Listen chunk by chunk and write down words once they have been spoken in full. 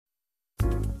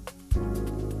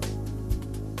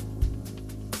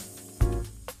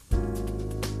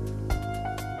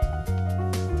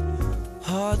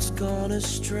Hearts gone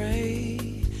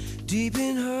astray, deep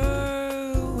in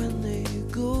her when they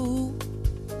go.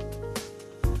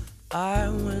 I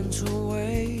went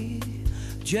away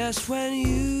just when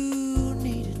you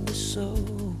needed me so.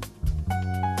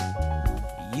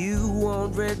 You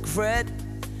won't regret,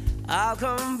 I'll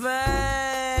come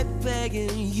back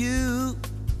begging you.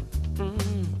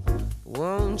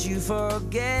 Won't you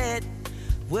forget,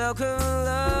 welcome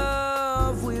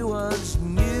love we once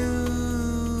knew.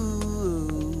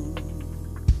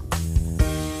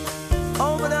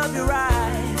 Open up your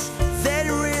eyes, then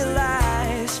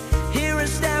realize, here I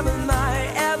stand with my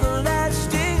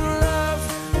everlasting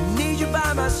love. I need you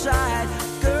by my side,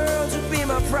 girl, to be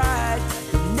my pride.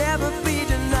 You'll never be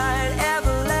denied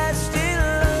everlasting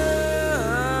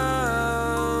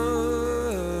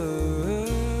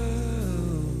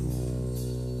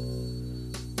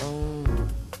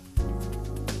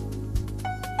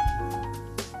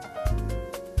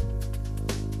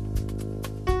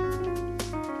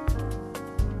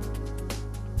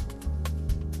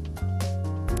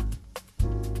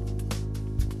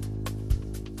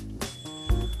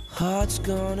Hearts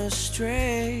gone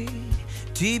astray,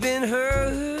 deep in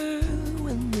her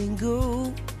when they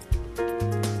go.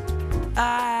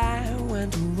 I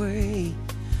went away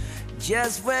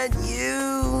just when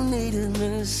you needed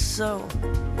me so.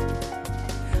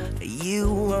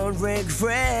 You won't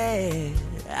regret,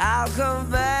 I'll come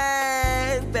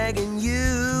back begging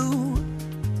you.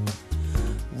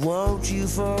 Won't you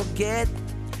forget,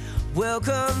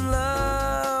 welcome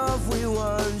love we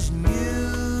once knew.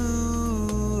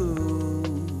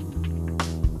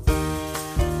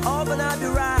 Open up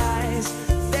your eyes,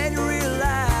 then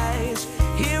realize,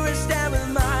 here I stand with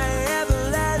my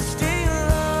everlasting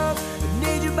love. I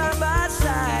need you by my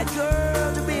side,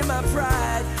 girl, to be my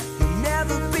pride. You'll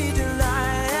never be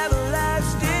denied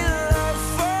everlasting love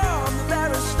from the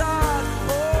very start.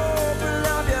 Open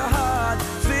up your heart,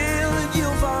 feel that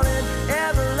you'll fall in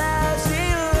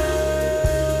everlasting love.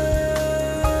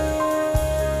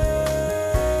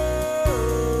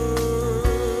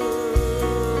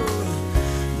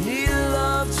 Need a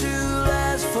love to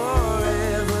last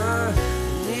forever.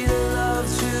 Need a love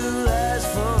to last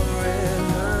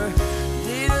forever.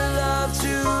 Need a love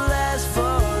to last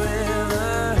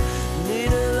forever.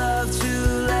 Need a love to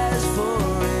last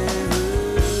forever.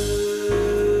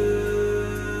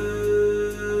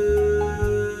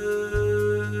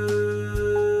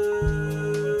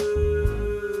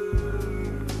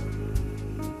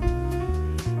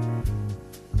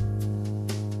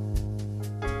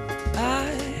 I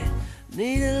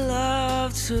need a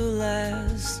love to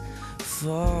last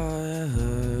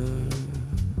forever.